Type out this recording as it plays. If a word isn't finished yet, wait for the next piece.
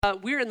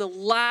We're in the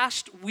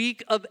last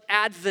week of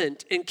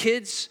Advent, and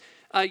kids,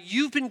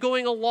 you've been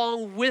going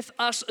along with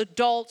us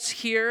adults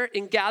here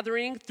in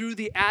gathering through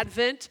the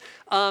Advent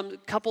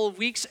couple of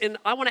weeks, and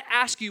I want to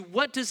ask you,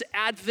 what does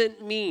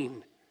Advent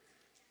mean?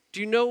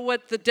 Do you know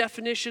what the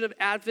definition of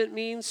Advent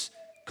means?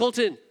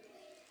 Colton?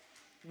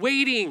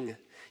 Waiting.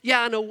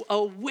 Yeah, and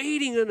a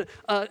waiting and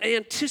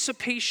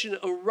anticipation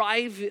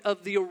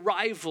of the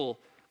arrival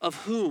of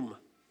whom?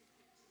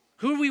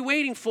 Who are we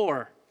waiting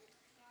for?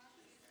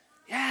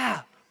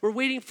 Yeah, we're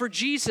waiting for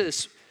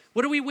Jesus.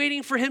 What are we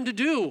waiting for him to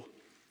do?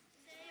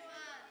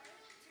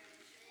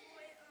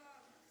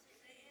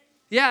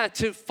 Yeah,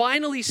 to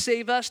finally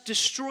save us,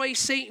 destroy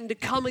Satan, to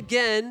come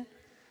again,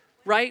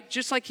 right?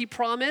 Just like he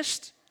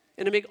promised,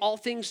 and to make all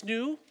things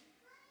new,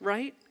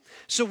 right?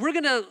 So we're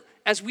going to,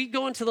 as we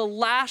go into the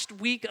last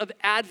week of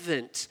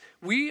Advent,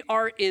 we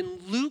are in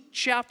Luke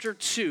chapter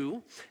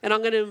 2, and I'm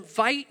going to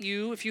invite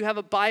you, if you have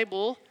a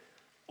Bible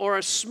or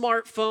a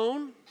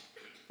smartphone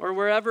or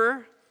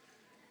wherever,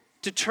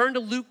 to turn to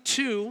Luke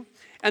 2.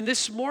 And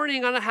this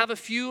morning, I'm going to have a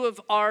few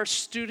of our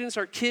students,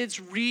 our kids,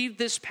 read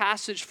this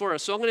passage for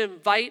us. So I'm going to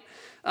invite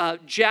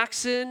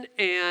Jackson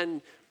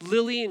and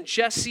Lily and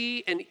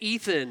Jesse and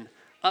Ethan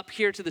up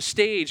here to the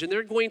stage. And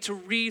they're going to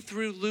read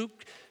through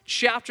Luke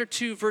chapter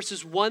 2,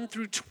 verses 1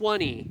 through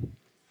 20. At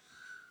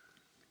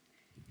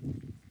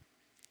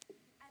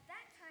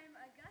that time,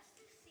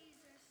 Augustus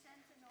Caesar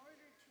sent an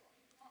order to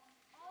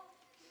all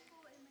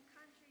people in the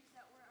countries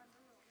that were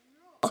under Roman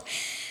rule.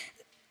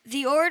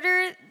 The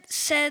order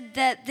said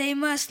that they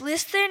must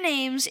list their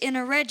names in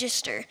a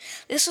register.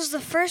 This was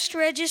the first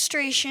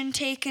registration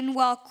taken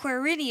while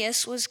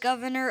Quirinius was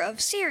governor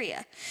of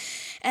Syria.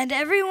 And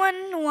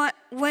everyone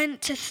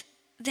went to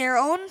their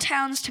own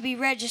towns to be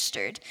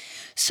registered.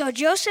 So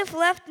Joseph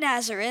left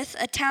Nazareth,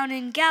 a town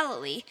in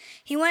Galilee.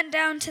 He went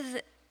to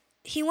the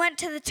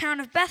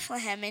town of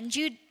Bethlehem in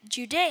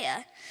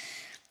Judea.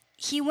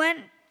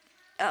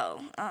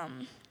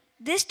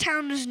 This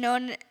town was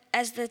known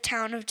as the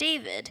town of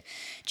David.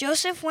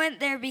 Joseph went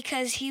there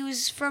because he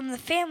was from the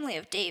family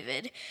of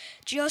David.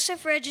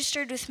 Joseph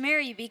registered with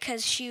Mary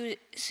because she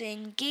was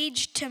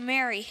engaged to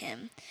marry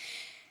him.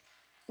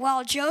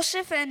 While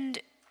Joseph and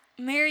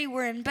Mary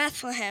were in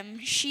Bethlehem,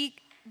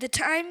 the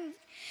time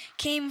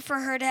came for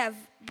her to have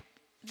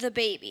the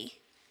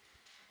baby.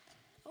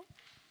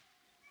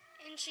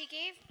 And she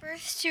gave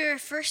birth to her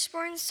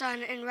firstborn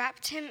son and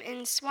wrapped him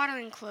in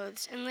swaddling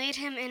clothes and laid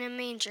him in a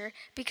manger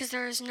because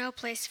there was no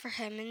place for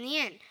him in the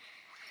inn.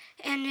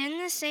 And in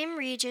the same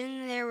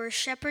region there were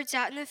shepherds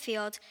out in the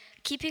field,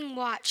 keeping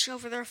watch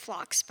over their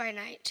flocks by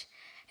night.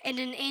 And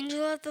an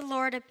angel of the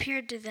Lord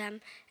appeared to them,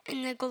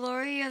 and the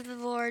glory of the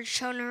Lord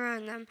shone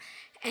around them,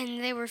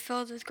 and they were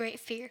filled with great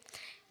fear.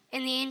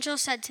 And the angel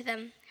said to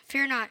them,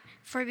 "Fear not,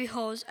 for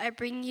behold, I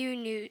bring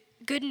you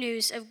good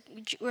news of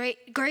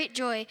great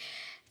joy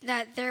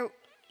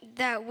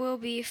that will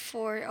be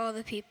for all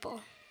the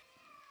people.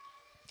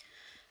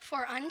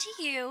 For unto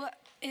you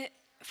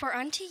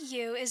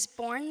is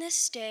born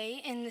this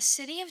day in the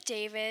city of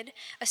David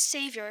a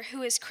Savior,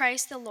 who is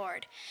Christ the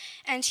Lord.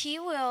 And he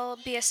will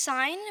be a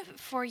sign,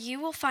 for you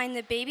will find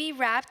the baby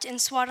wrapped in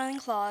swaddling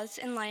cloths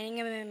and lying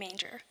in a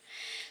manger."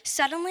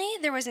 Suddenly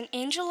there was an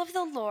angel of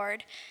the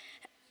Lord,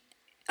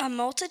 a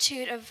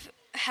multitude of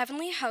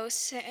heavenly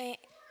hosts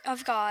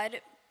of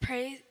God,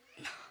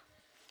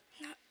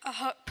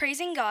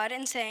 praising God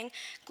and saying,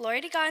 "Glory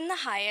to God in the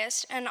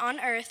highest, and on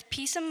earth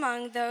peace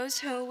among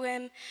those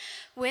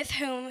with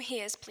whom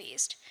he is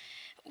pleased."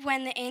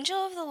 When the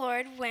angel of the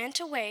Lord went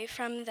away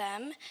from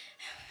them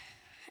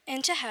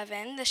into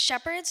heaven, the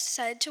shepherds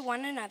said to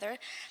one another,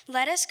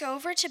 "Let us go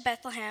over to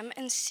Bethlehem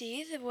and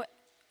see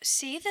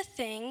the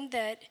thing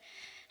that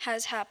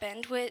has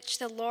happened, which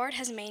the Lord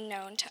has made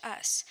known to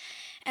us."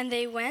 And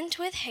they went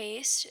with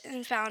haste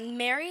and found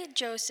Mary,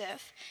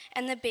 Joseph,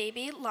 and the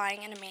baby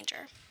lying in a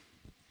manger.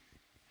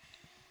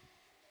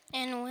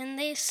 And when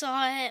they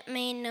saw it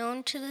made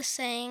known to the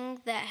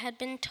saying that had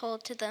been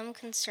told to them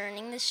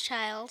concerning this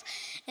child,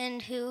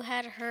 and who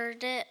had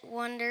heard it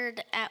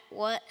wondered at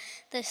what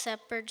the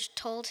shepherds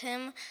told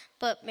him.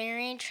 But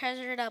Mary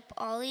treasured up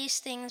all these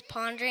things,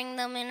 pondering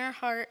them in her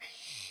heart.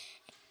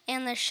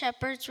 And the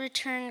shepherds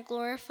returned,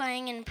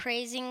 glorifying and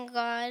praising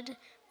God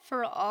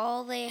for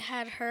all they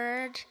had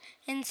heard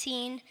and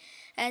seen,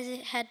 as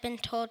it had been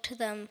told to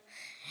them.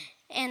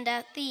 And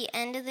at the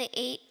end of the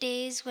 8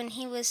 days, when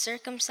he was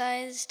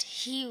circumcised,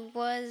 he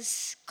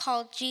was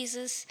called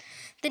Jesus,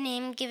 the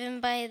name given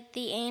by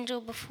the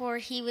angel before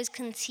he was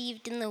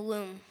conceived in the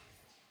womb.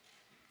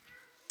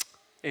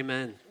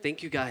 Amen.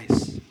 Thank you,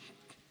 guys.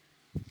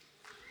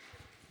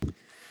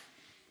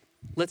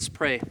 Let's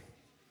pray.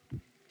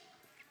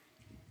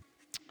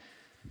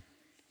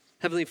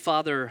 Heavenly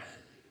Father,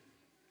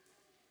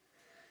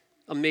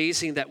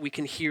 amazing that we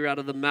can hear out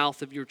of the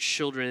mouth of your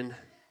children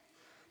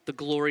the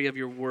glory of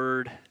your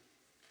word.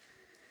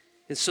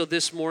 And so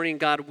this morning,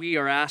 God, we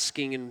are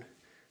asking and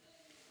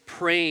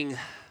praying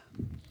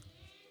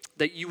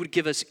that you would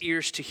give us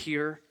ears to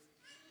hear,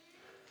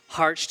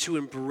 hearts to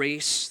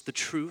embrace the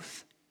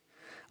truth.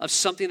 of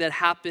something that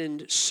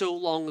happened so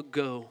long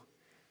ago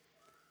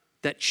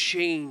that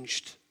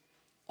changed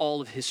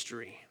all of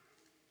history.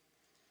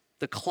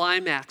 The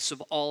climax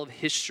of all of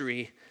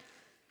history,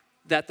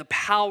 that the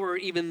power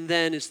even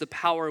then is the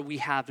power we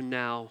have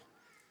now,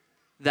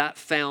 that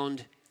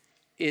found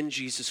in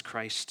Jesus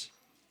Christ.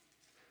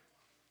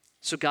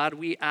 So God,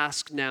 we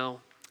ask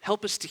now,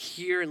 help us to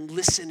hear and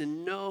listen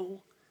and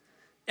know,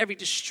 every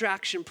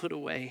distraction put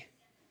away.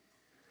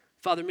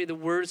 Father, may the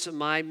words of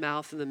my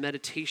mouth and the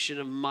meditation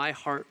of my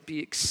heart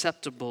be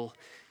acceptable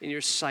in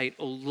your sight,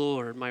 O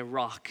Lord, my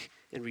rock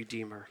and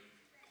redeemer.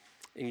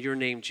 In your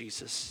name,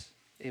 Jesus,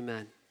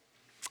 amen.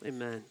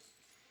 Amen.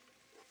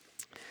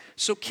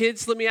 So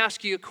kids, let me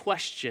ask you a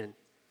question.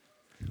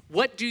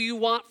 What do you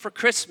want for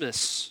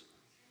Christmas?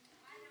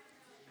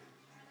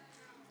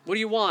 What do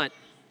you want?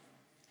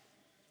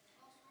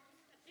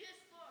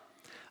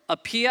 A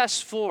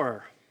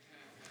PS4.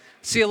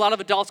 See a lot of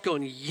adults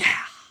going, yeah,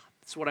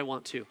 that's what I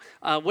want too.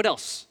 What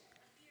else?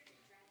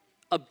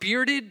 A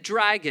bearded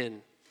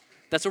dragon.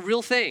 That's a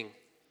real thing.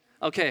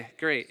 Okay,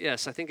 great.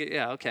 Yes, I think,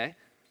 okay.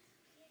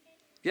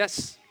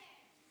 Yes.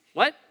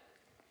 What?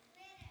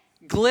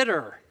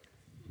 Glitter.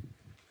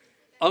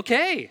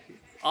 Okay,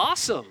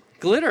 awesome.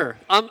 Glitter.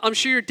 I'm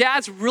sure your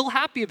dad's real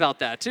happy about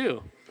that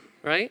too,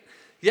 right?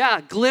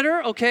 Yeah,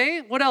 glitter,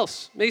 okay. What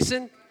else?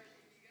 Mason?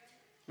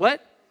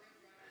 What?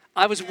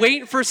 I was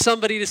waiting for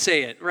somebody to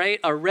say it, right?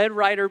 A Red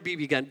Ryder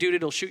BB gun. Dude,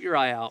 it'll shoot your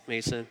eye out,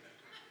 Mason.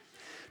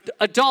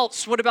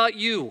 Adults, what about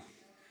you?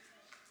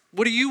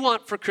 What do you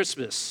want for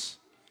Christmas?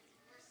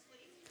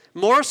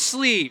 More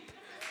sleep.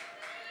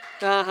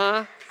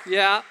 Uh-huh.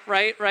 Yeah,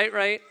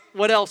 right.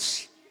 What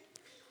else?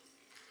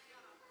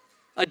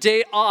 A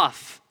day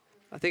off.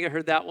 I think I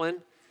heard that one.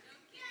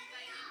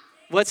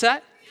 What's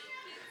that?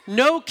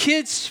 No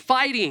kids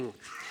fighting.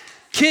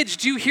 Kids,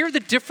 do you hear the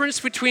difference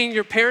between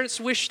your parents'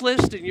 wish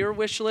list and your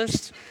wish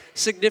list?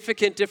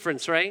 Significant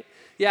difference, right?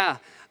 Yeah.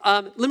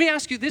 Let me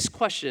ask you this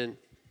question.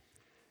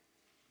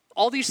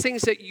 All these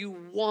things that you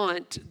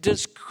want,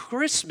 does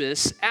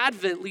Christmas,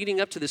 Advent leading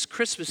up to this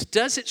Christmas,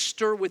 does it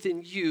stir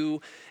within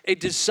you a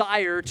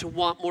desire to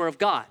want more of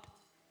God?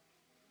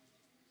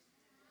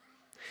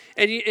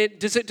 And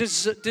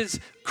does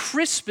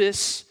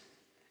Christmas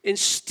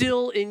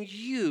instill in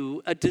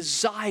you a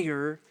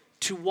desire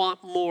to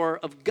want more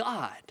of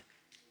God?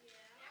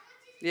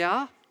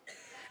 Yeah?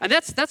 And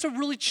that's a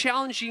really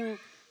challenging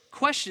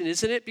question,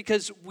 isn't it?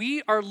 Because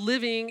we are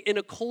living in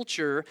a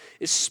culture,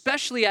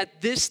 especially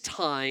at this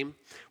time,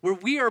 where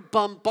we are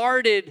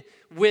bombarded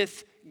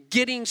with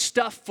getting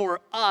stuff for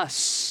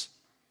us.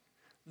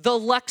 The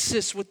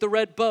Lexus with the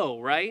red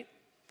bow, right?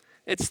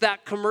 It's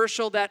that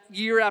commercial that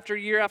year after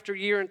year after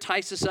year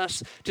entices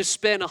us to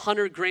spend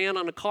 $100,000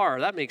 on a car.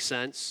 That makes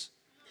sense.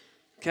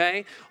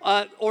 Okay?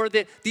 Or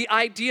the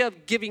idea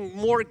of giving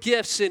more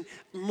gifts and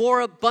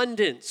more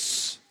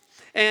abundance.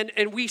 And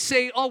we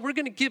say, oh, we're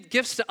going to give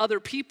gifts to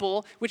other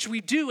people, which we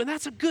do, and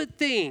that's a good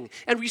thing.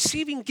 And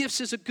receiving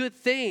gifts is a good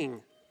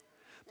thing.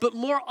 But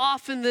more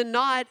often than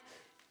not,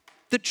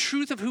 the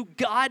truth of who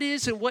God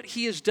is and what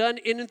he has done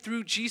in and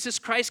through Jesus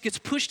Christ gets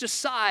pushed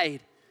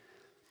aside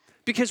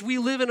because we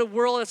live in a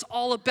world that's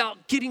all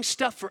about getting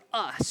stuff for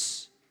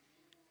us.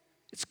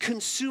 It's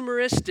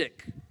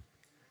consumeristic,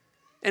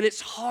 and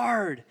it's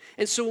hard.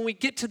 And so when we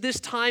get to this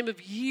time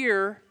of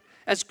year,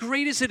 as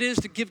great as it is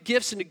to give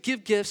gifts and to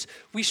give gifts,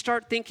 we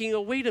start thinking,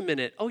 oh, wait a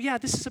minute. Oh, yeah,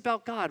 this is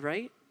about God,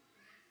 right?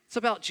 It's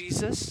about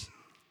Jesus.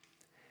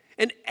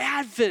 And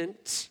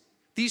Advent,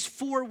 these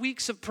 4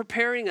 weeks of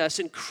preparing us,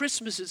 and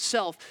Christmas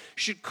itself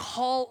should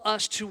call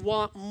us to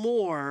want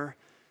more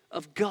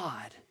of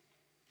God.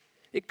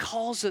 It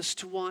calls us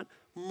to want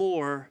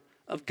more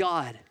of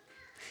God.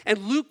 And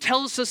Luke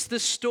tells us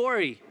this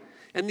story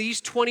and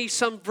these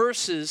 20-some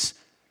verses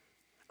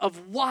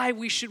of why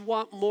we should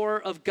want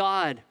more of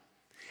God.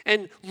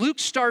 And Luke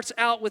starts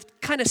out with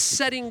kind of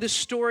setting the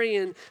story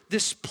in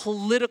this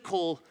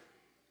political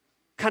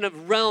kind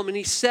of realm. And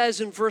he says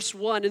in verse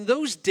 1, in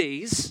those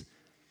days,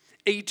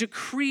 a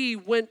decree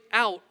went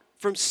out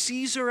from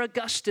Caesar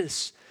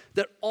Augustus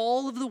that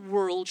all of the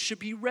world should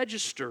be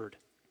registered.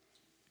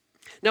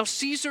 Now,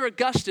 Caesar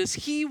Augustus,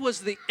 he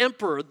was the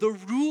emperor, the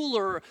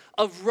ruler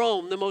of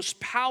Rome, the most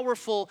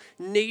powerful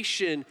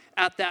nation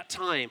at that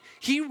time.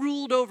 He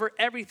ruled over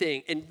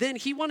everything, and then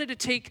he wanted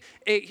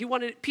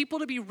people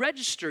to be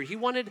registered. He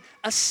wanted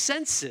a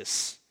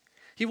census.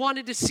 He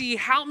wanted to see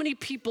how many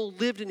people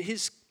lived in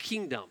his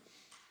kingdom.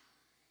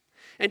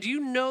 And do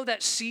you know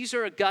that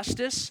Caesar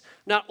Augustus,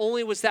 not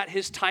only was that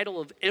his title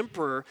of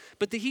emperor,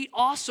 but that he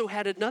also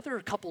had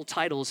another couple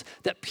titles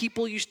that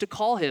people used to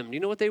call him. Do you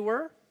know what they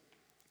were?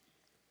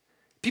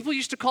 People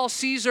used to call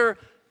Caesar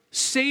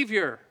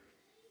Savior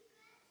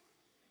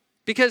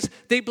because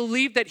they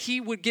believed that he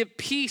would give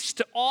peace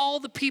to all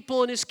the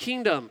people in his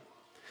kingdom.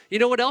 You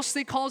know what else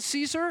they called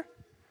Caesar?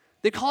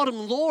 They called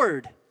him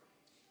Lord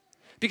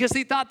because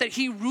they thought that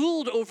he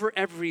ruled over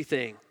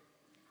everything.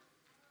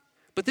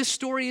 But this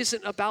story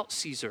isn't about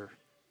Caesar.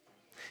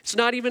 It's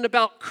not even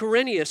about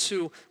Quirinius,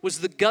 who was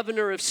the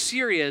governor of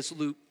Syria, as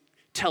Luke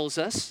tells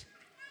us.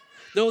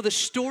 No, the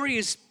story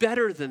is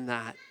better than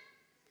that.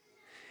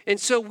 And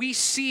so we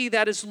see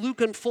that as Luke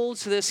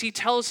unfolds this, he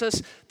tells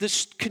us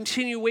this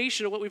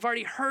continuation of what we've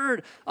already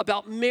heard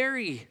about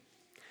Mary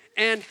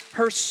and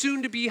her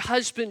soon-to-be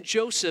husband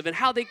Joseph and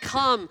how they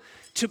come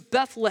to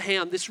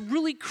Bethlehem, this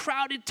really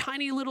crowded,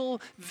 tiny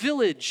little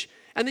village,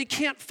 and they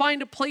can't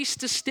find a place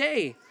to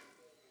stay.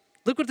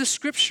 Look what the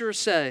scriptures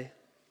say.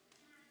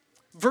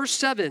 Verse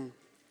 7.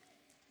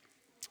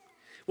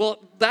 Well,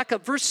 back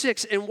up, verse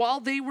 6. And while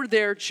they were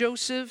there,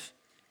 Joseph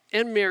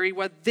and Mary,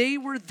 while they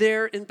were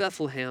there in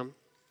Bethlehem,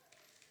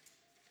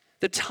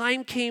 the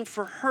time came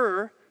for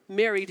her,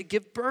 Mary, to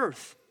give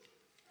birth.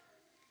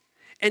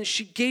 And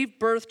she gave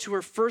birth to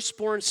her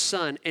firstborn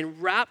son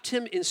and wrapped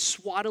him in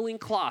swaddling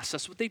cloths.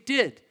 That's what they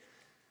did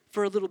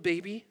for a little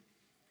baby.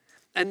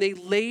 And they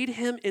laid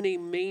him in a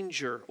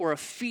manger or a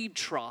feed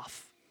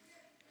trough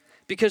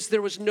because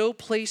there was no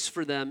place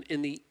for them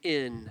in the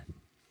inn.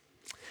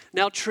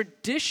 Now,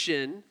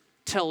 tradition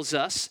tells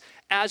us,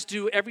 as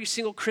do every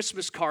single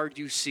Christmas card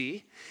you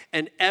see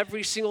and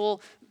every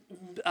single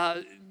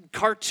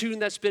cartoon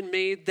that's been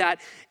made, that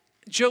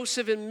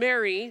Joseph and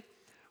Mary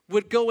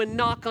would go and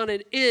knock on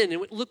an inn. It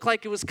would look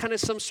like it was kind of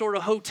some sort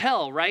of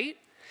hotel, right?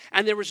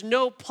 And there was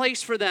no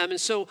place for them. And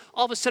so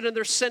all of a sudden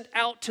they're sent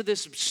out to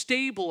this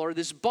stable or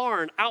this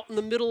barn out in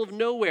the middle of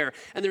nowhere.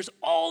 And there's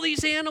all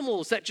these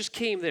animals that just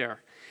came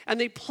there. And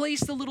they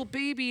place the little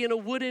baby in a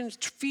wooden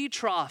feed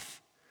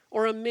trough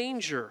or a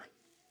manger.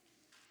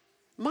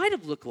 Might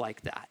have looked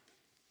like that.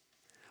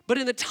 But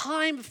in the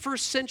time of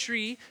first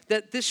century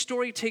that this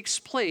story takes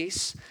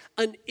place,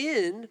 an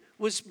inn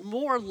was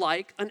more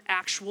like an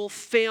actual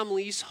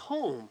family's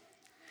home.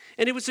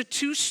 And it was a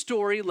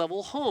 2-story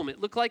level home.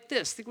 It looked like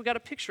this. I think we got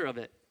a picture of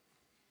it.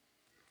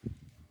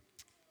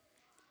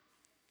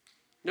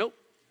 Nope.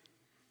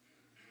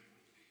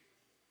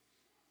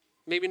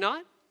 Maybe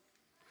not?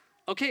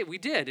 Okay, we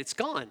did. It's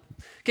gone.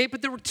 Okay,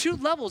 but there were 2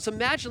 levels.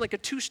 Imagine like a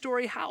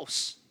 2-story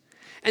house.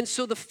 And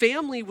so the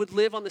family would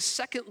live on the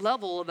second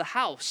level of the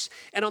house.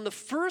 And on the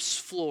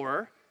first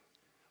floor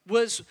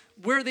was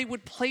where they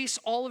would place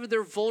all of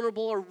their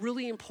vulnerable or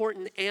really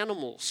important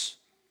animals.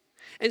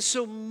 And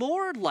so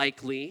more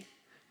likely,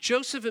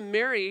 Joseph and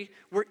Mary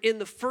were in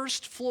the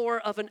first floor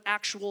of an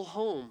actual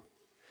home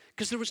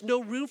because there was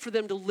no room for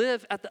them to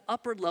live at the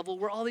upper level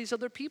where all these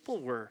other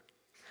people were.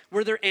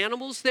 Were there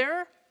animals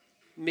there?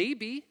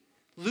 Maybe.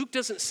 Luke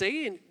doesn't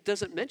say and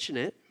doesn't mention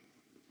it.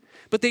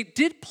 But they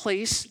did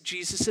place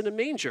Jesus in a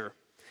manger.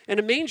 And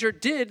a manger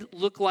did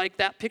look like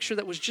that picture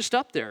that was just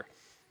up there.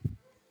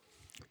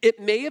 It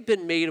may have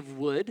been made of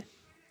wood,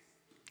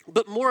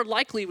 but more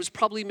likely it was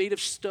probably made of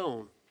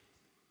stone.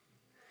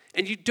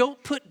 And you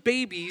don't put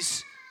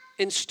babies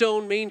in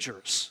stone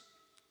mangers.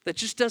 That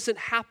just doesn't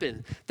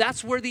happen.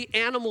 That's where the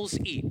animals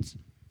eat.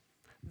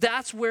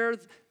 That's where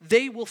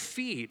they will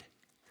feed.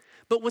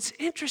 But what's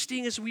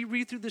interesting as we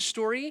read through the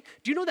story,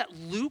 do you know that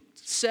Luke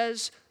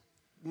says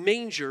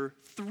manger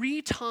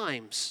 3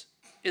 times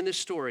in this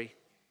story?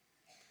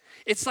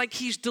 It's like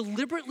he's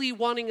deliberately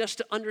wanting us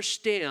to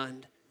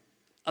understand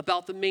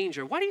about the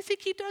manger. Why do you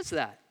think he does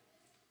that?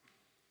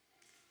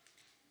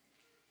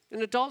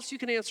 And adults, you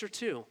can answer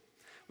too.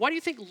 Why do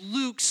you think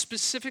Luke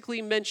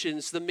specifically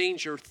mentions the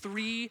manger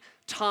 3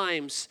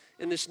 times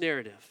in this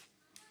narrative?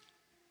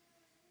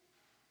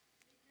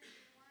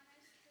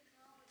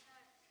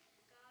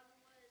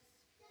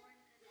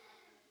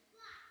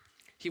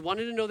 He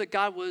wanted to know that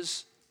God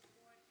was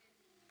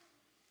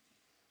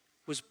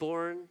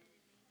born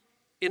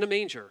in a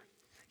manger.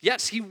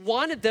 Yes, he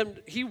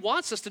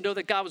wants us to know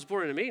that God was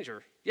born in a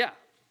manger. Yeah,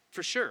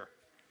 for sure.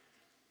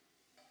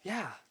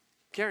 Yeah,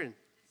 Karen.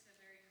 It's a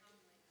very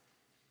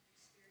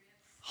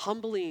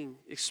Humbling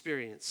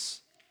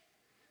experience.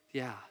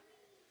 Yeah,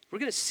 we're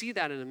going to see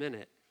that in a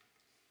minute.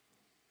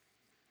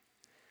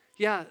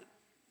 Yeah,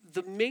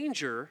 the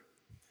manger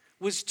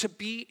was to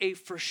be a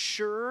for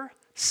sure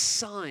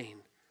sign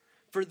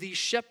for these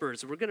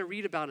shepherds, we're going to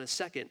read about in a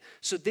second,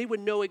 so they would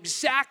know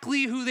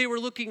exactly who they were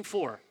looking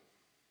for.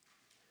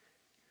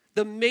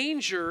 The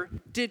manger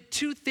did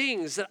 2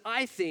 things that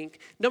I think.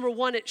 Number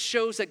 1, it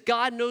shows that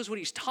God knows what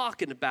he's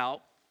talking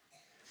about.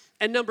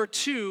 And number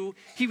 2,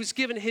 he was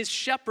giving his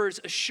shepherds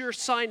a sure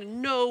sign to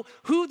know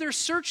who they're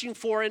searching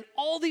for in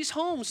all these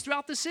homes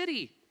throughout the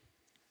city.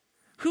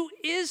 Who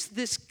is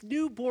this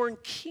newborn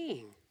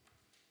king?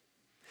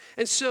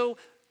 And so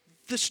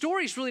the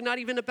story's really not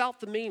even about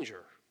the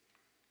manger.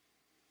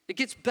 It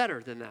gets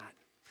better than that.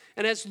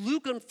 And as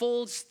Luke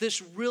unfolds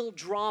this real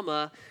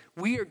drama,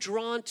 we are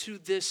drawn to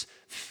this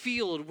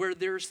field where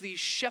there's these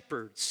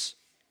shepherds.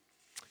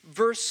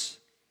 Verse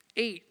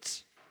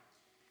 8.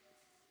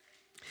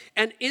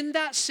 And in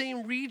that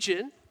same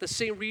region, the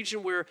same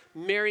region where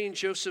Mary and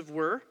Joseph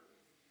were,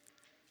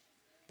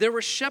 there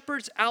were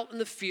shepherds out in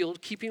the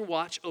field keeping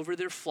watch over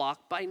their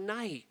flock by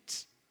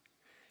night.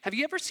 Have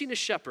you ever seen a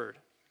shepherd?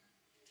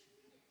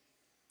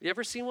 You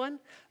ever seen one?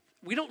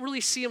 We don't really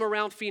see them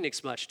around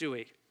Phoenix much, do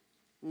we?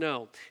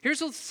 No.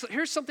 Here's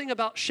something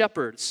about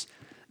shepherds.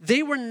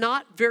 They were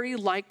not very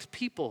liked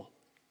people.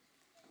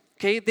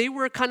 Okay, they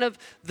were kind of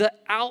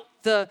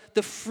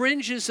the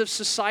fringes of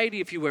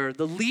society, if you were,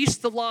 the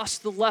least, the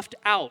lost, the left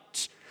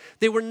out.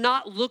 They were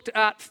not looked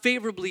at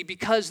favorably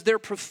because their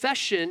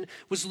profession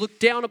was looked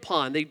down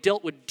upon. They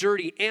dealt with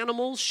dirty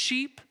animals,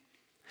 sheep.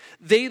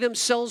 They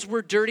themselves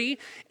were dirty.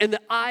 In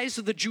the eyes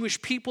of the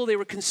Jewish people, they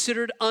were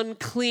considered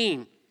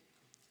unclean.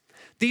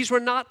 These were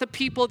not the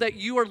people that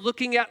you are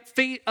looking at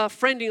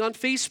friending on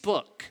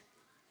Facebook.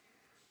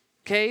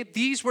 Okay,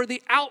 these were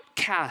the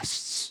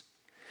outcasts.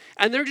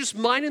 And they're just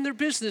minding their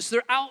business.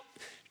 They're out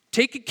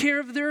taking care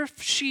of their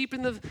sheep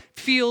in the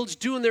fields,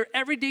 doing their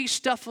everyday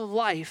stuff of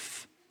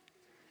life.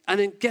 And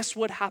then guess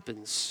what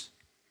happens?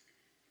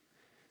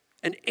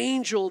 An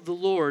angel of the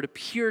Lord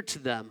appeared to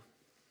them.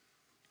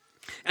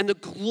 And the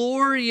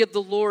glory of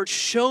the Lord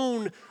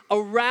shone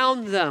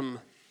around them.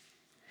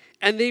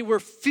 And they were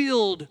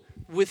filled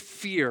with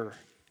fear.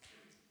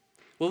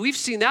 Well, we've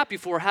seen that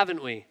before,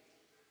 haven't we?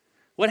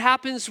 What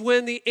happens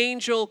when the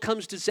angel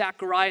comes to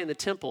Zechariah in the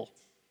temple?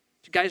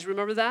 Do you guys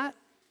remember that?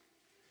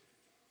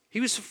 He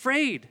was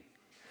afraid.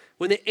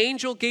 When the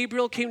angel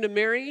Gabriel came to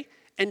Mary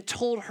and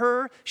told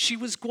her she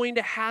was going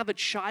to have a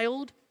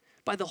child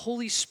by the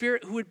Holy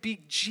Spirit who would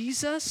be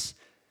Jesus,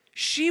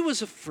 she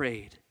was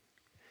afraid.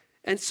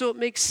 And so it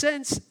makes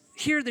sense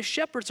here the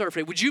shepherds are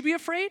afraid. Would you be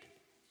afraid?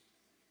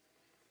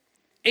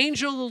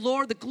 Angel of the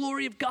Lord, the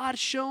glory of God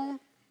shone.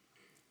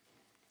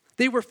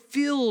 They were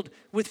filled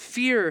with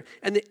fear.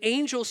 And the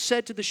angel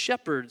said to the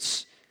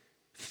shepherds,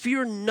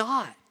 "Fear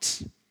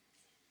not.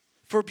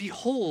 For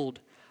behold,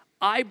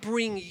 I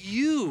bring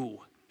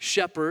you,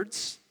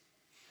 shepherds,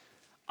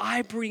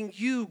 I bring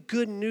you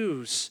good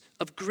news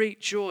of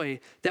great joy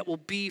that will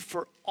be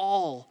for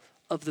all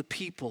of the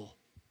people."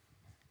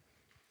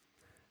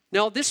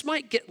 Now, this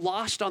might get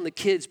lost on the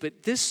kids,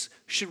 but this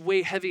should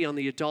weigh heavy on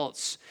the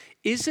adults.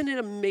 Isn't it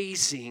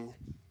amazing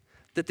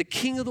that the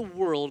King of the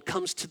world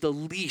comes to the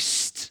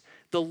least,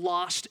 the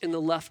lost and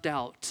the left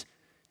out,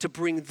 to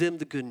bring them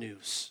the good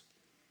news?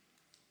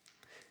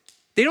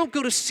 They don't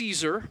go to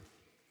Caesar,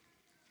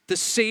 the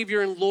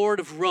Savior and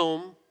Lord of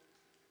Rome.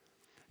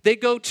 They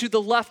go to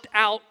the left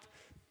out,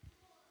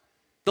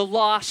 the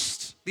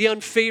lost, the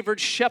unfavored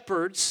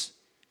shepherds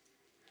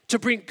to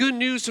bring good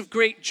news of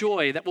great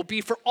joy that will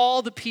be for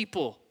all the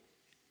people.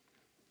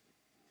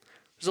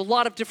 There's a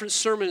lot of different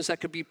sermons that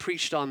could be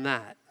preached on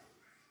that.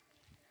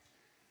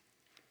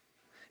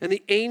 And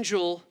the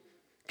angel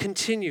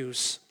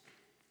continues.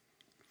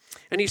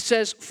 And he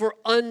says, "For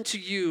unto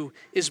you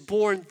is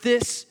born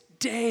this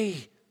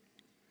day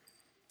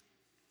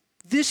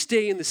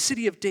in the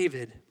city of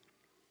David,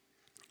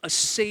 a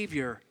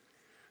Savior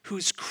who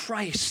is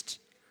Christ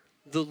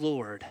the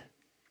Lord."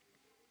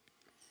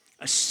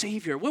 A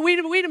Savior. Wait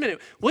a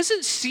minute.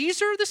 Wasn't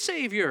Caesar the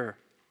Savior?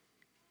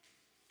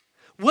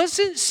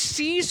 Wasn't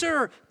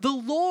Caesar the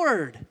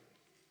Lord?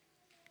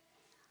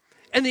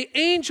 And the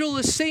angel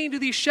is saying to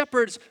these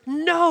shepherds,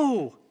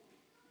 no,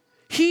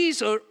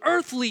 he's an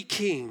earthly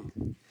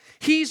king.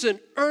 He's an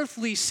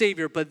earthly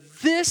Savior. But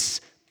this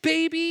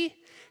baby,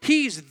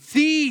 he's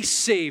the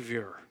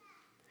Savior.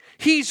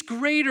 He's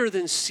greater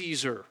than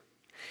Caesar.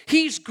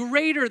 He's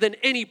greater than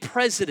any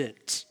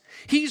president.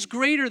 He's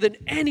greater than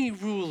any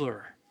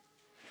ruler.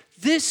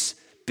 This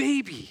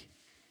baby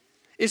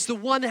is the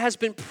one that has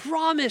been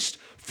promised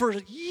for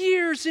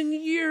years and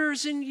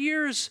years and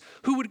years,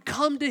 who would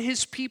come to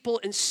his people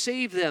and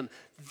save them.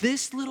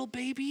 This little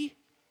baby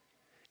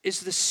is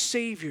the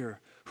Savior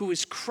who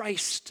is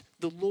Christ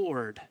the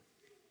Lord.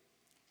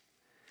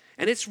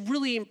 And it's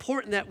really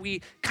important that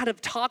we kind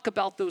of talk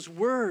about those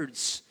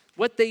words,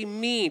 what they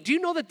mean. Do you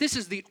know that this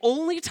is the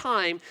only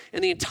time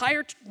in the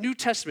entire New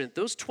Testament,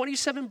 those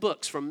 27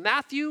 books from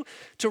Matthew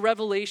to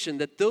Revelation,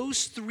 that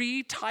those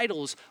three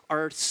titles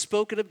are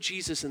spoken of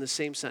Jesus in the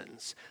same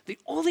sentence? The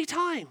only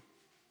time.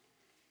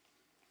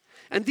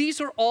 And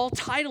these are all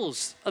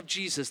titles of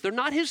Jesus. They're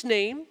not his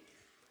name.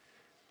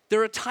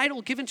 They're a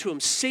title given to him,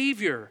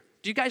 Savior.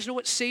 Do you guys know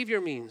what Savior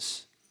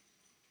means?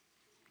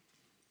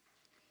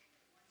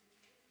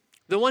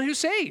 The one who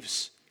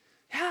saves.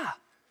 Yeah.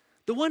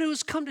 The one who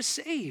has come to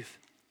save.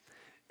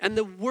 And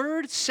the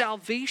word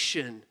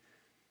salvation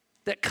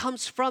that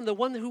comes from the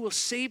one who will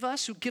save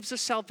us, who gives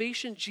us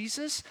salvation,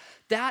 Jesus,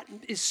 that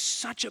is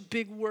such a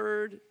big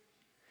word.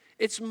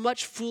 It's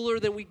much fuller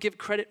than we give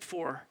credit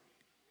for.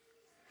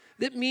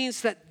 That means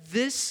that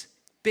this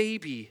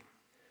baby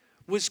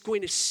was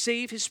going to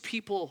save his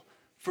people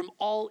from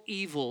all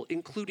evil,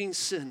 including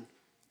sin.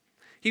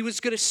 He was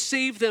going to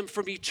save them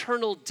from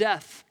eternal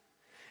death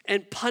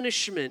and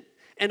punishment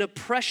and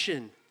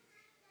oppression.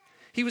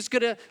 He was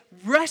going to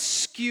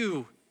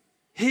rescue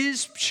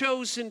his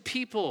chosen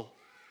people.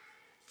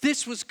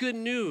 This was good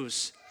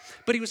news.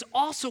 But he was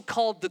also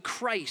called the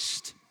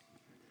Christ.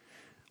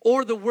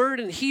 Or the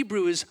word in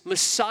Hebrew is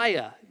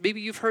Messiah.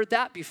 Maybe you've heard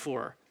that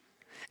before.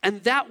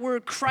 And that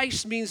word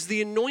Christ means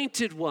the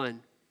anointed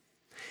one.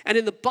 And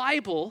in the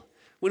Bible,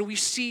 when we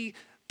see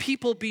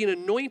people being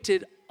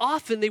anointed,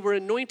 often they were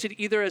anointed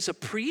either as a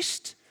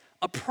priest,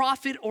 a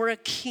prophet, or a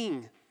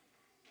king.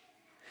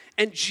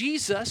 And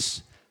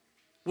Jesus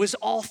was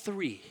all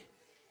three.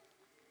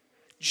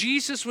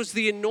 Jesus was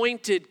the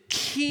anointed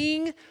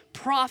king,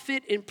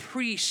 prophet, and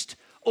priest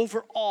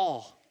over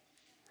all.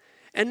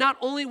 And not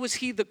only was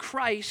he the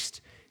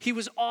Christ, he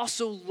was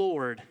also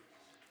Lord.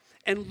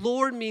 And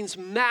Lord means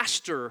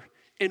master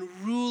and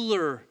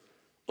ruler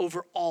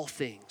over all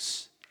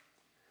things.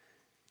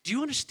 Do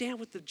you understand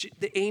what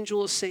the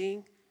angel is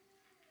saying?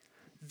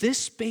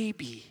 This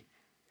baby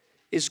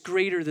is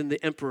greater than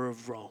the emperor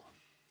of Rome.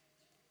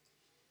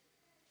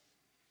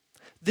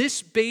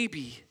 This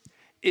baby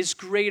is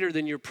greater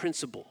than your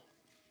principal.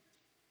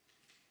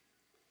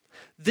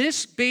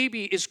 This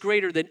baby is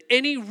greater than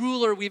any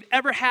ruler we've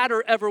ever had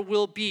or ever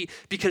will be,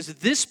 because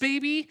this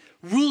baby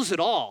rules it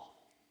all.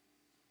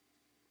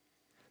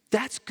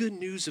 That's good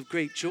news of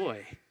great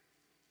joy.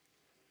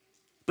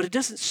 But it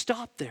doesn't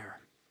stop there.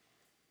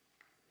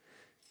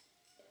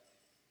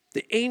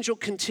 The angel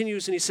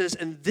continues and he says,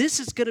 and this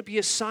is going to be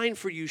a sign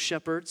for you,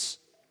 shepherds.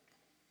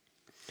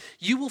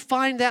 You will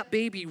find that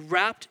baby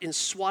wrapped in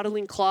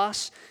swaddling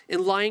cloths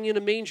and lying in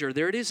a manger.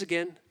 There it is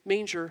again,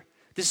 manger.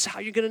 This is how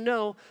you're going to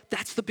know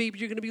that's the baby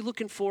you're going to be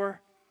looking for.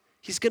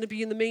 He's going to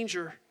be in the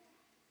manger.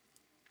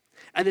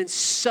 And then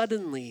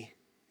suddenly,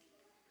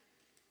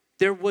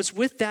 there was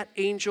with that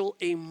angel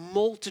a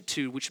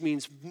multitude, which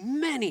means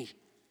many,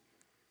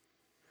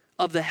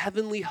 of the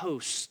heavenly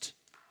host.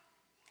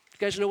 You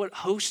guys know what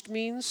host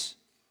means?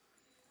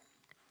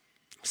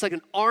 It's like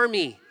an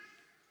army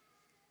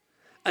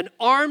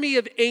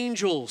of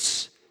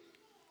angels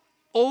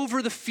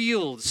over the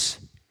fields.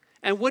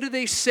 And what do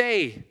they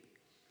say?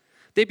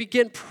 They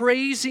begin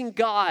praising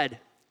God.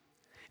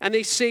 And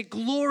they say,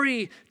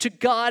 glory to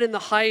God in the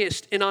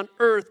highest, and on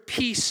earth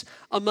peace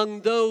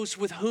among those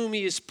with whom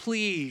he is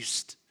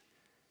pleased.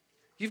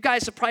 You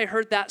guys have probably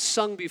heard that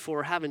sung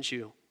before, haven't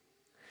you?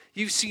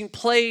 You've seen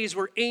plays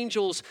where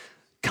angels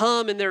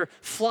come and they're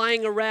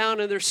flying around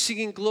and they're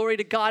singing glory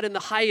to God in the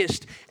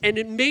highest. And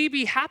it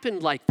maybe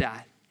happened like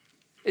that.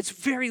 It's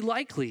very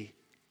likely.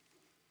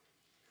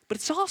 But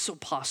it's also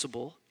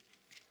possible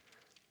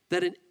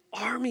that an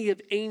army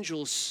of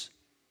angels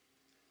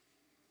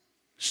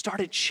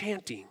started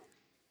chanting,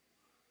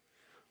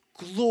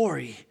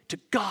 glory to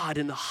God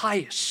in the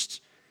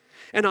highest,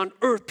 and on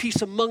earth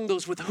peace among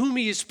those with whom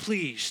he is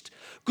pleased.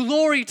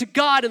 Glory to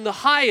God in the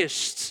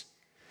highest,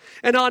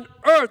 and on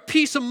earth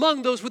peace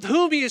among those with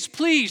whom he is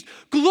pleased.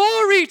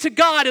 Glory to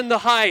God in the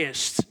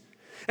highest,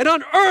 and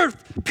on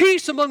earth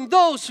peace among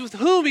those with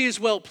whom he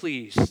is well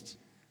pleased.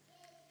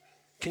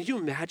 Can you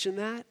imagine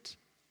that?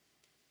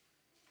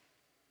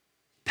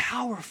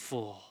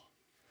 Powerful,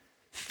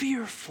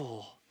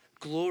 fearful,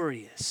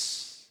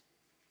 glorious.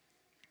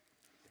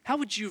 How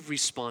would you have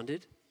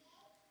responded?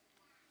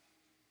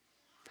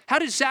 How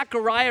did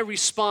Zechariah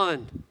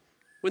respond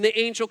when the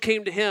angel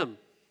came to him?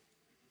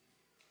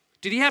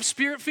 Did he have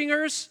spirit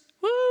fingers?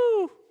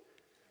 Woo!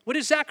 What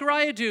did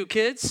Zechariah do,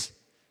 kids?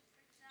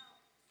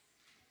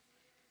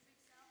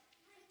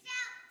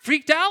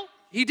 Freaked out?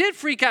 He did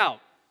freak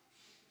out.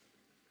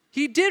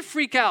 He did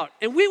freak out,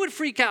 and we would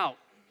freak out.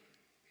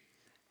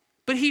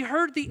 But he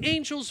heard the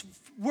angel's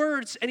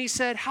words and he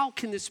said, how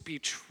can this be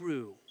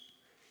true?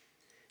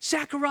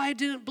 Zechariah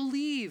didn't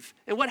believe.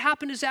 And what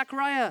happened to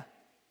Zechariah?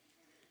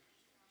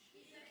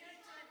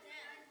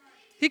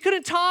 He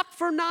couldn't talk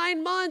for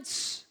 9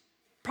 months.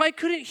 Probably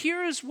couldn't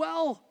hear as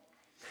well.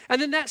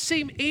 And then that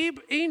same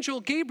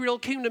angel, Gabriel,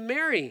 came to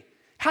Mary.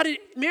 How did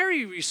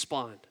Mary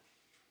respond?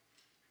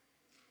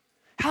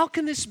 How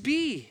can this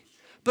be?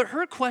 But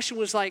her question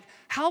was like,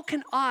 how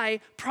can I,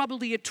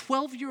 probably a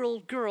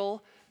 12-year-old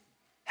girl,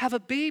 have a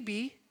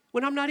baby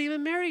when I'm not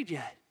even married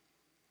yet?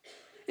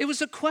 It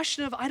was a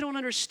question of, I don't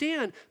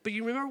understand. But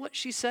you remember what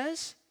she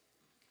says?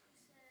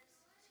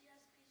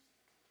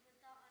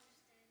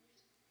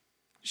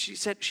 She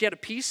said she had a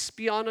peace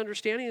beyond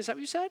understanding. Is that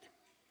what you said?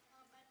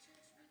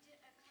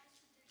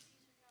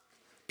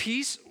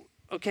 Peace?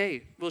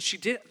 Okay, well, she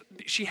did.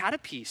 She had a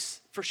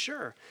peace, for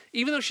sure.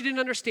 Even though she didn't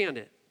understand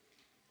it.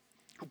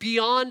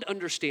 Beyond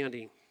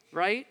understanding,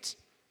 right?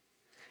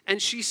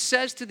 And she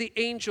says to the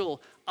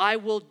angel, I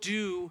will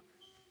do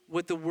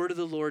what the word of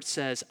the Lord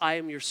says. I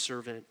am your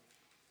servant.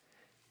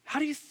 How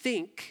do you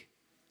think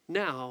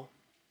now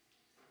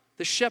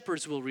the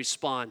shepherds will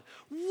respond?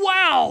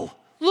 Wow,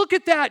 look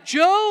at that,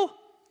 Joe.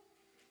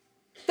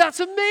 That's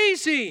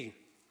amazing.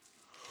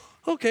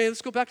 Okay,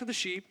 let's go back to the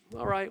sheep.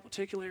 All right, we'll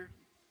take you later.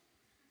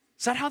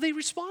 Is that how they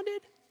responded?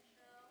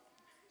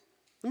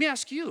 Let me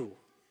ask you.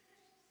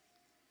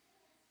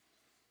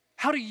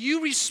 How do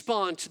you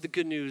respond to the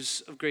good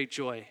news of great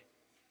joy?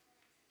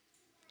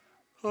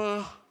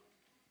 Love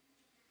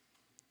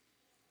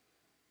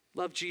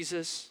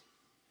Jesus.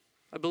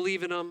 I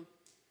believe in him.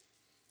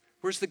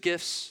 Where's the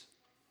gifts?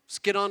 Let's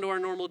get on to our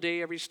normal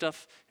day,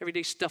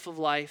 everyday stuff of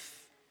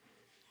life.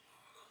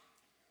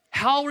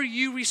 How are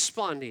you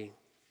responding?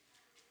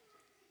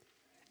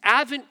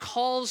 Advent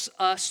calls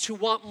us to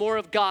want more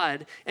of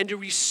God and to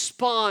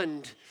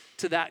respond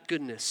to that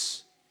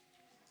goodness.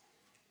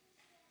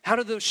 How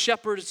do those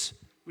shepherds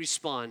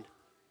respond?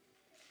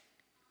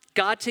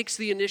 God takes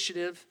the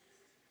initiative.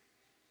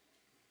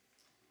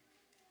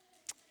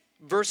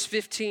 Verse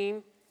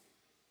 15,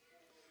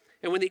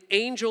 And when the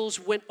angels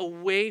went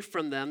away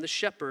from them, the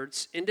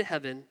shepherds, into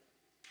heaven,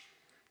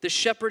 the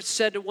shepherds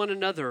said to one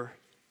another,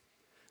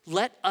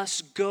 let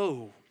us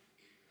go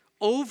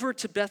over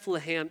to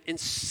Bethlehem and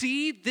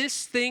see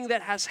this thing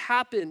that has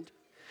happened,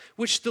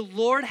 which the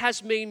Lord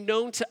has made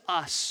known to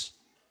us.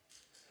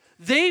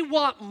 They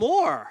want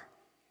more.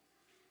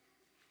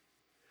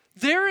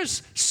 There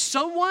is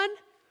someone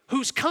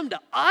who's come to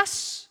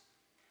us,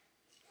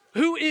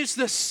 who is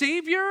the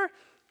Savior,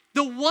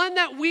 the one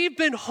that we've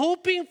been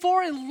hoping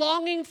for and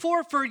longing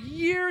for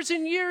years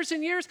and years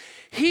and years.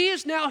 He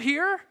is now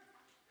here.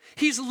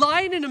 He's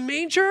lying in a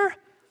manger.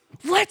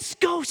 Let's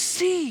go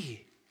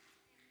see.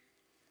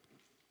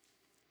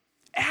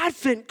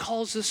 Advent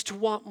calls us to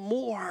want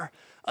more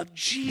of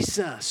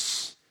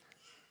Jesus.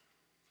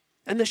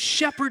 And the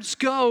shepherds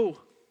go.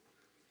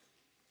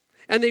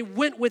 And they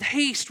went with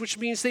haste, which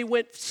means they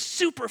went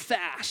super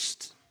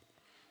fast.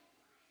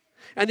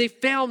 And they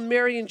found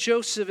Mary and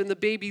Joseph and the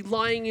baby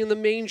lying in the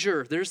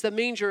manger. There's the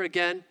manger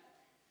again.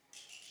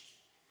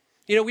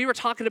 You know, we were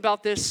talking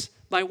about this,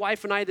 my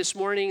wife and I, this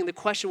morning, and the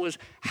question was,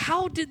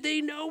 how did they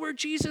know where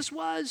Jesus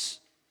was?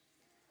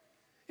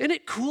 Isn't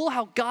it cool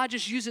how God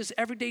just uses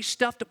everyday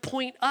stuff to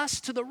point us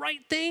to the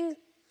right thing?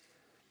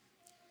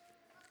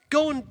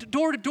 Going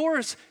door to door.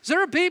 Is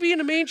there a baby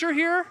in a manger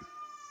here?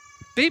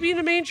 Baby in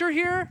a manger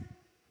here?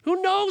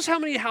 Who knows how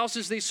many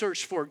houses they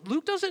searched for?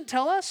 Luke doesn't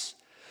tell us.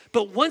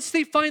 But once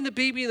they find the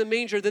baby in the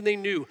manger, then they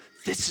knew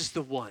this is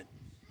the one.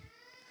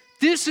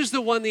 This is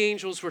the one the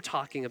angels were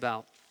talking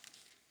about.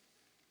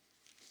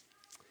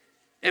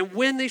 And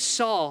when they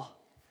saw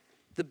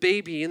the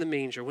baby in the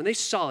manger, when they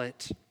saw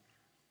it,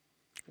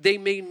 they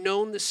made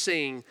known the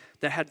saying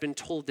that had been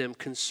told them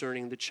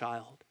concerning the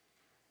child.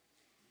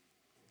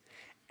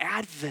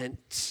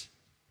 Advent,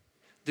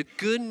 the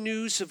good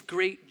news of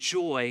great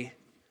joy,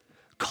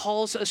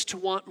 calls us to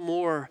want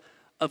more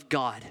of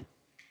God.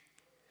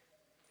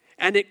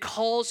 And it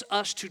calls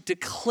us to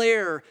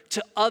declare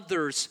to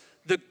others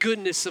the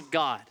goodness of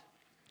God,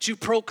 to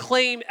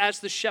proclaim as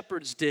the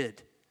shepherds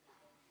did.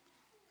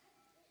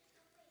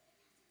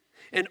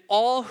 And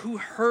all who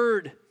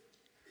heard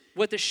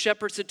what the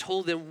shepherds had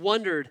told them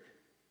wondered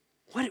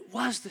what it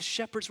was the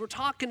shepherds were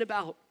talking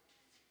about.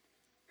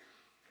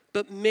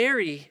 But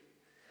Mary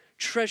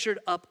treasured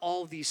up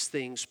all these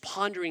things,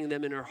 pondering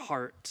them in her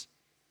heart.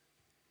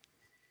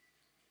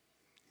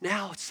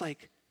 Now it's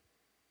like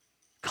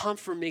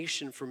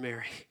confirmation for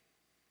Mary.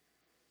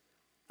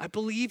 I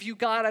believe you,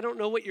 God. I don't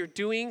know what you're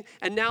doing.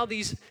 And now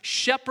these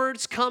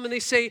shepherds come and they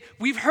say,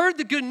 we've heard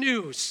the good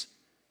news.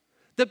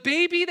 The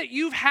baby that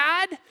you've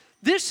had,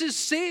 this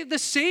is the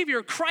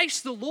Savior,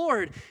 Christ the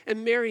Lord.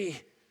 And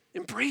Mary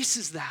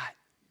embraces that.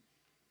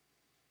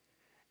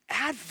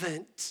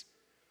 Advent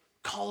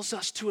calls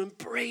us to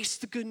embrace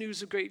the good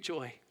news of great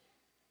joy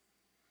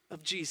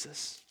of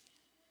Jesus.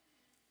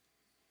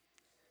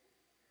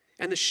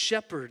 And the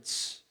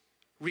shepherds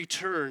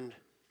returned,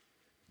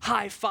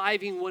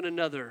 high-fiving one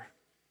another,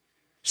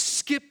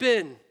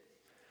 skipping,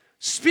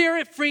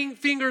 spirit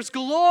fingers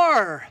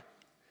galore,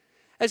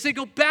 as they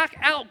go back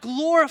out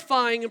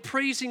glorifying and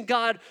praising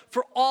God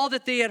for all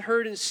that they had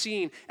heard and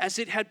seen as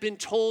it had been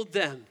told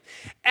them.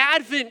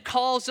 Advent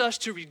calls us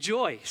to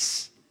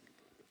rejoice.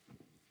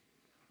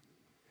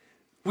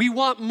 We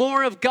want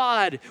more of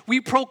God. We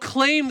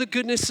proclaim the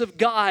goodness of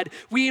God.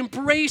 We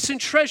embrace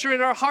and treasure in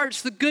our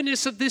hearts the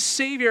goodness of this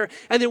Savior,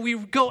 and then we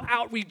go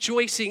out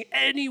rejoicing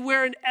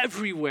anywhere and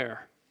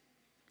everywhere.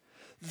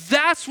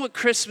 That's what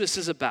Christmas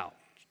is about.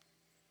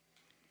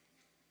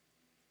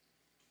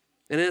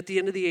 And at the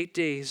end of the 8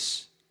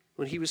 days,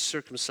 when he was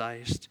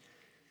circumcised,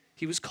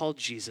 he was called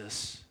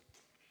Jesus,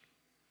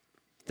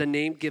 the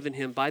name given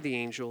him by the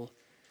angel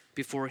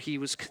before he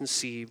was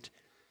conceived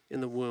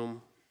in the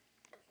womb.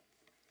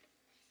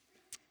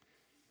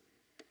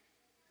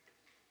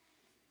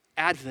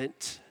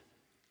 Advent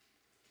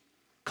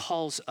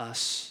calls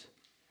us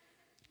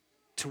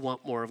to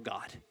want more of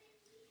God.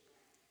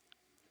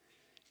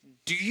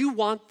 Do you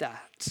want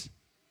that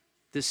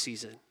this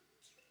season?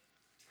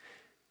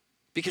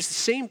 Because the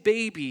same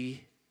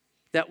baby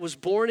that was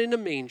born in a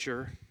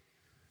manger,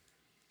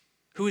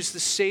 who is the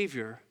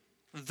Savior,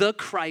 the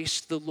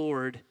Christ, the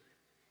Lord,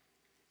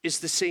 is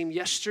the same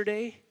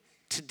yesterday,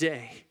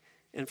 today,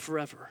 and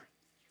forever.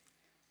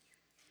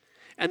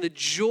 And the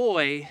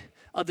joy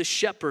of the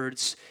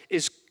shepherds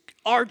is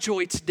our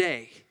joy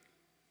today.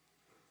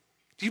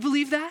 Do you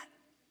believe that?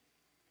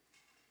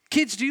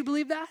 Kids, do you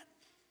believe that?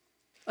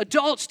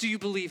 Adults, do you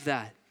believe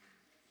that?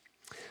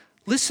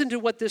 Listen to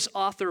what this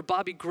author,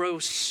 Bobby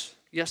Gross,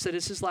 yes, that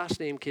is his last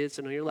name, kids,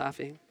 I know you're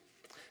laughing,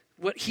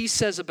 what he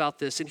says about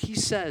this. And he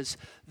says,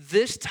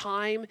 this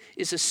time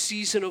is a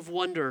season of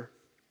wonder.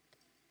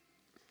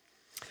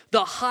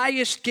 The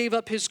highest gave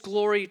up his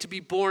glory to be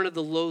born of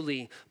the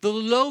lowly. The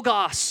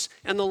Logos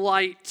and the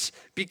light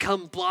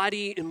become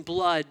body and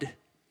blood.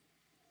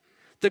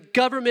 The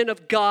government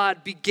of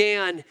God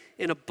began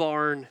in a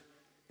barn,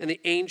 and the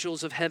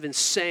angels of heaven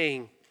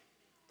sang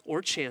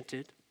or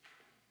chanted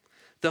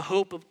the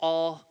hope of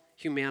all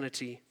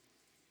humanity.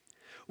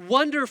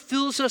 Wonder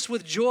fills us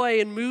with joy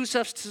and moves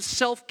us to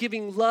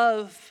self-giving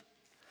love.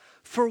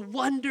 For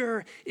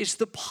wonder is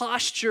the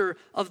posture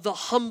of the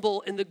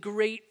humble and the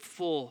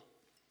grateful.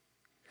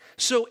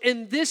 So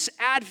in this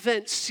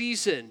Advent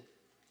season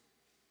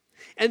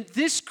and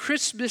this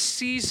Christmas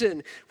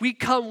season, we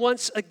come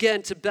once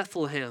again to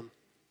Bethlehem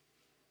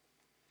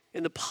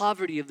in the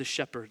poverty of the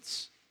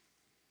shepherds,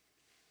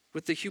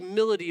 with the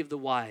humility of the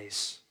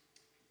wise.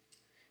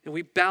 And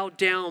we bow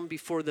down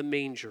before the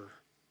manger,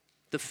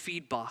 the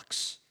feed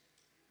box,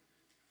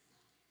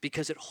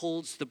 because it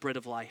holds the bread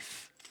of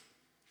life,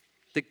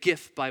 the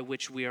gift by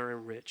which we are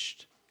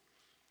enriched.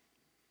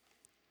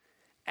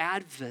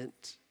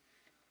 Advent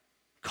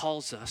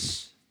calls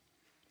us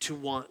to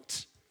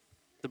want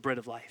the bread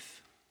of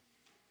life.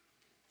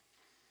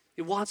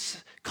 It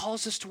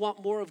calls us to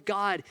want more of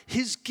God,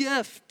 His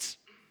gift.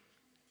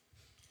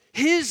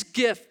 His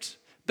gift,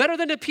 better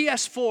than a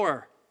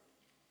PS4,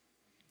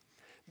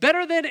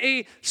 better than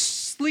a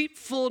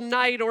sleepful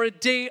night or a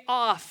day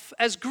off,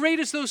 as great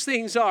as those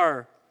things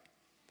are.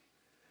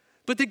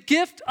 But the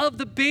gift of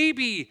the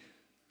baby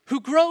who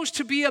grows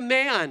to be a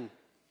man,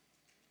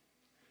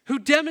 who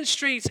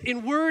demonstrates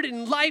in word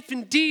and life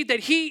and deed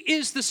that He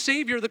is the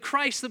Savior, the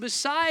Christ, the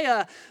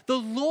Messiah, the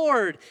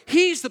Lord.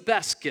 He's the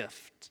best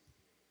gift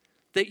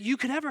that you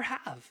could ever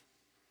have.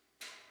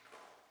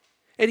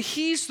 And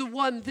He's the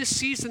one this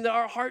season that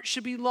our hearts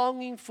should be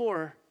longing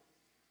for.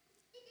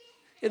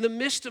 In the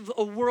midst of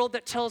a world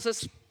that tells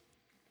us,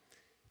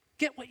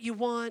 get what you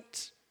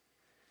want,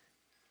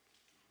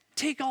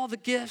 take all the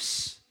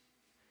gifts,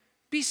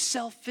 be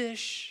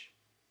selfish.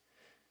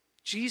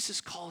 Jesus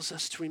calls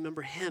us to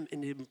remember Him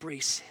and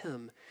embrace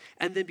Him.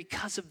 And then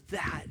because of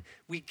that,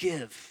 we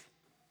give.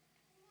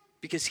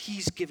 Because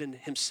He's given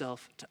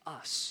Himself to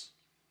us.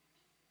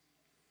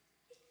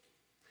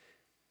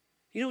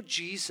 You know,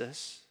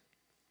 Jesus,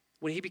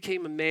 when He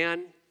became a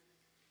man,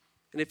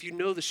 and if you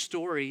know the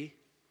story,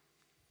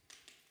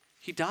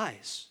 He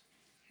dies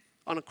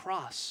on a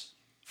cross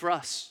for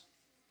us.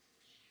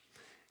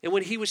 And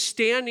when He was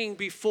standing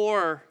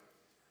before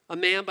a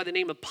man by the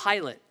name of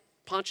Pilate,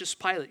 Pontius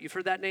Pilate, you've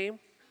heard that name?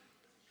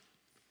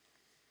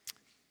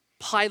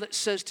 Pilate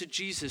says to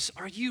Jesus,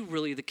 "Are you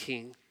really the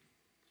king?"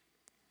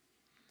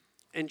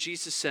 And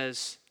Jesus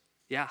says,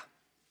 "Yeah,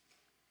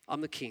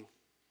 I'm the king."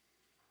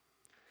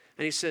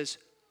 And He says,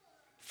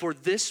 "For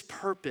this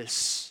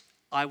purpose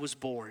I was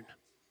born.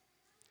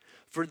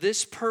 For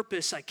this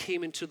purpose I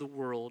came into the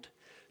world,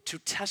 to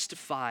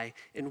testify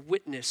and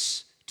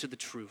witness to the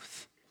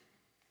truth."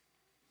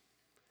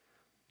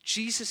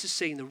 Jesus is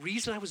saying the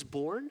reason I was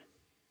born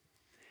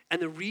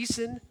and the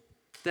reason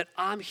that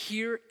I'm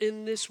here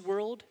in this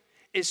world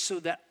is so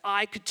that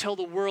I could tell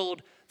the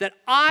world that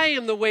I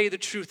am the way, the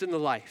truth, and the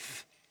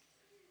life.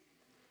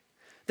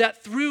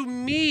 That through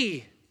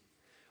me,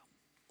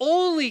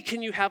 only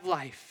can you have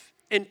life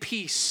and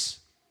peace.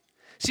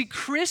 See,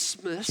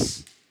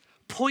 Christmas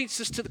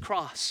points us to the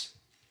cross.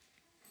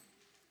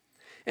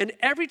 And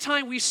every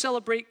time we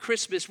celebrate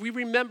Christmas, we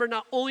remember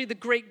not only the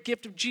great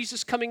gift of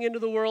Jesus coming into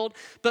the world,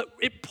 but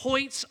it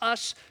points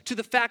us to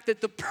the fact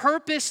that the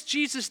purpose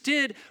Jesus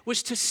did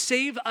was to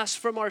save us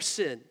from our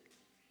sin.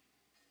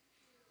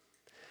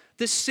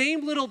 The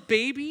same little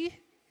baby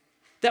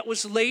that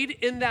was laid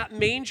in that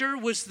manger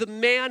was the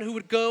man who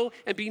would go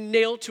and be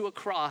nailed to a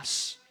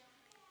cross.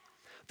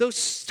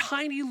 Those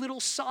tiny little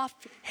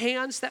soft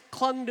hands that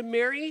clung to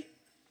Mary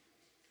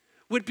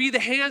would be the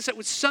hands that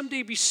would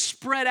someday be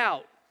spread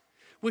out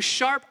with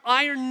sharp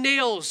iron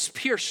nails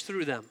pierced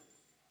through them.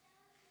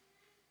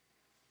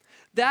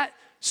 That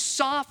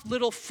soft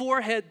little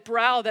forehead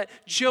brow that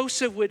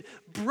Joseph would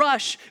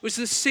brush was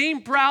the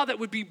same brow that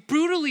would be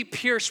brutally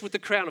pierced with the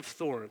crown of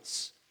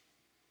thorns.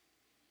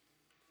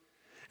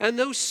 And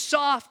those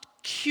soft,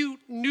 cute,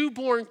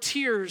 newborn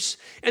tears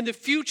in the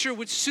future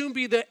would soon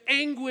be the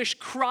anguish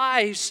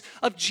cries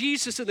of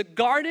Jesus in the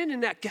garden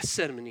and at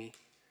Gethsemane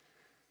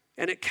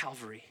and at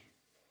Calvary.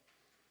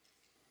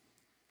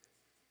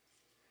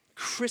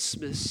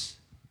 Christmas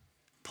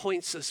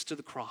points us to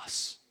the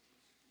cross.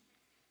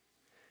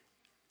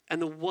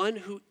 And the one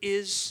who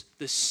is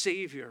the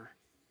Savior,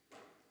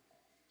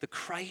 the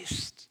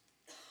Christ,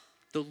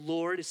 the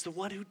Lord, is the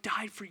one who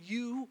died for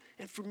you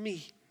and for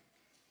me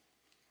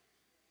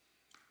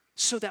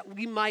so that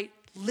we might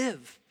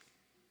live.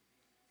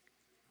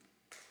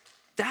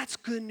 That's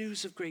good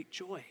news of great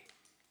joy.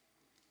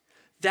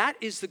 That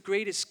is the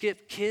greatest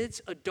gift,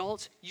 kids,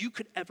 adults, you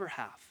could ever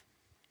have.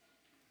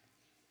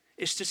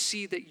 Is to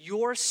see that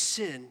your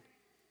sin,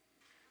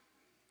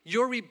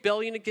 your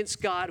rebellion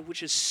against God,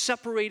 which has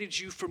separated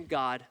you from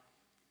God,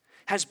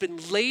 has been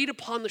laid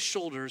upon the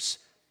shoulders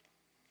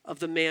of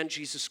the man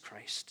Jesus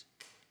Christ,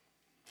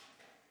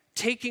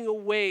 taking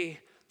away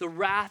the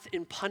wrath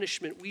and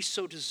punishment we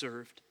so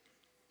deserved,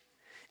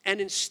 and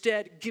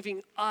instead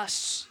giving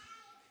us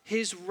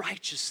His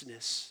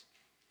righteousness.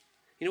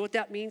 You know what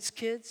that means,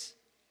 kids?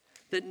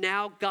 That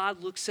now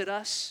God looks at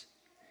us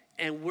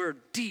and we're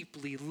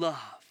deeply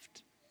loved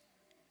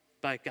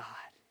by God.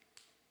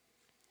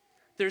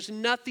 There's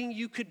nothing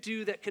you could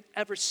do that could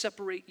ever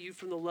separate you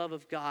from the love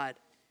of God.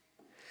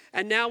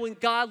 And now when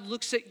God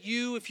looks at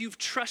you, if you've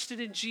trusted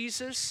in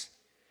Jesus,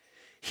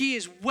 he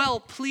is well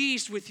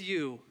pleased with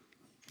you.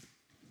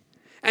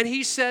 And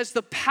he says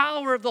the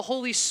power of the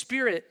Holy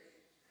Spirit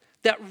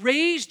that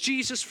raised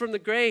Jesus from the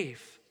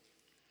grave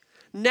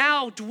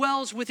now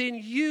dwells within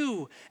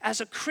you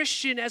as a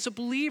Christian, as a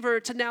believer,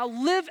 to now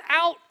live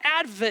out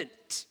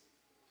Advent.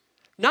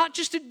 Not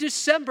just in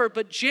December,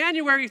 but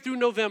January through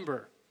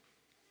November.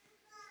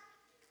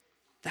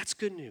 That's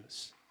good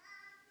news.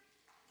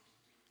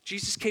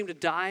 Jesus came to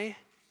die,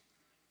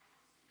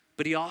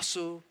 but he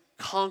also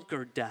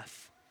conquered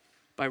death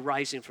by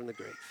rising from the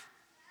grave.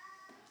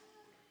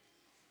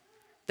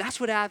 That's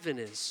what Advent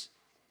is.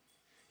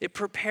 It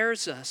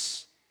prepares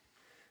us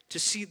to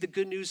see the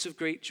good news of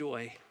great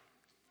joy.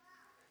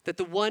 That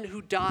the one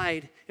who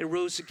died and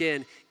rose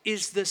again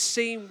is the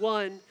same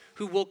one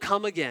who will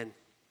come again.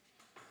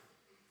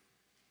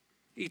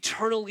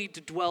 Eternally to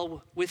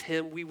dwell with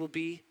him we will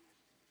be,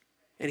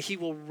 and he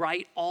will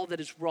right all that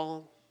is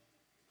wrong.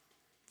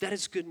 That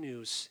is good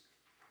news,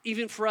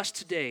 even for us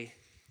today,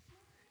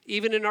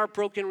 even in our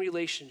broken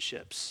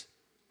relationships,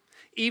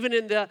 even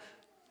in the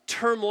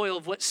turmoil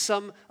of what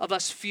some of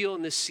us feel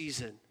in this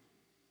season,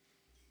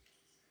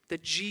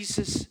 that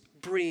Jesus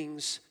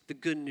brings the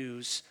good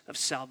news of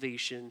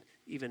salvation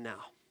even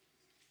now.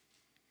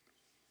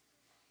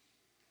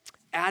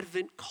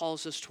 Advent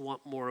calls us to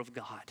want more of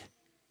God.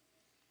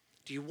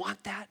 Do you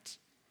want that?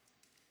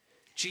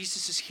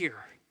 Jesus is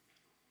here.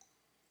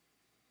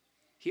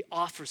 He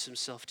offers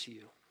himself to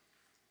you.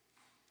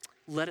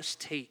 Let us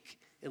take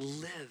and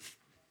live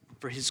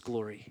for his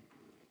glory.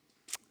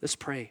 Let's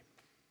pray.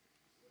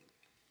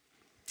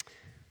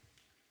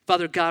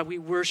 Father God, we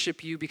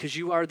worship you because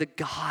you are the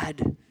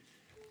God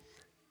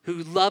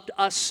who loved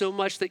us so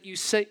much that you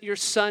sent your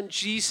son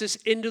Jesus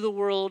into the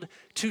world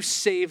to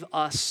save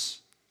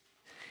us.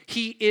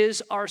 He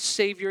is our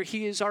Savior.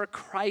 He is our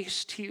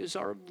Christ. He is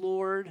our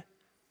Lord.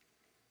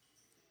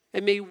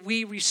 And may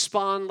we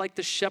respond like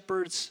the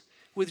shepherds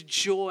with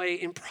joy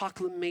in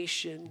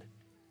proclamation,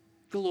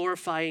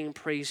 glorifying and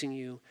praising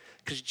you,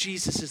 because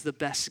Jesus is the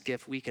best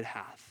gift we could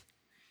have.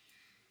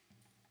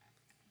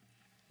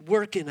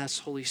 Work in us,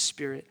 Holy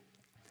Spirit,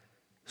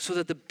 so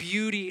that the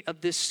beauty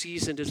of this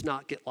season does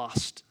not get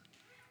lost,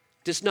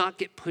 does not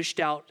get pushed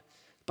out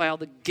by all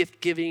the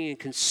gift-giving and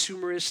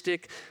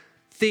consumeristic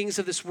things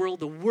of this world,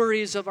 the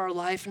worries of our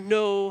life.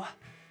 No,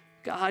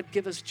 God,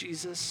 give us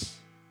Jesus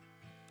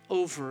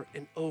over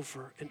and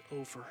over and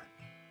over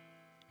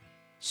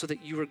so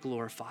that you are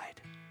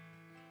glorified.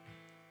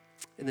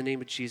 In the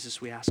name of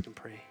Jesus, we ask and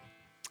pray.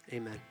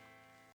 Amen.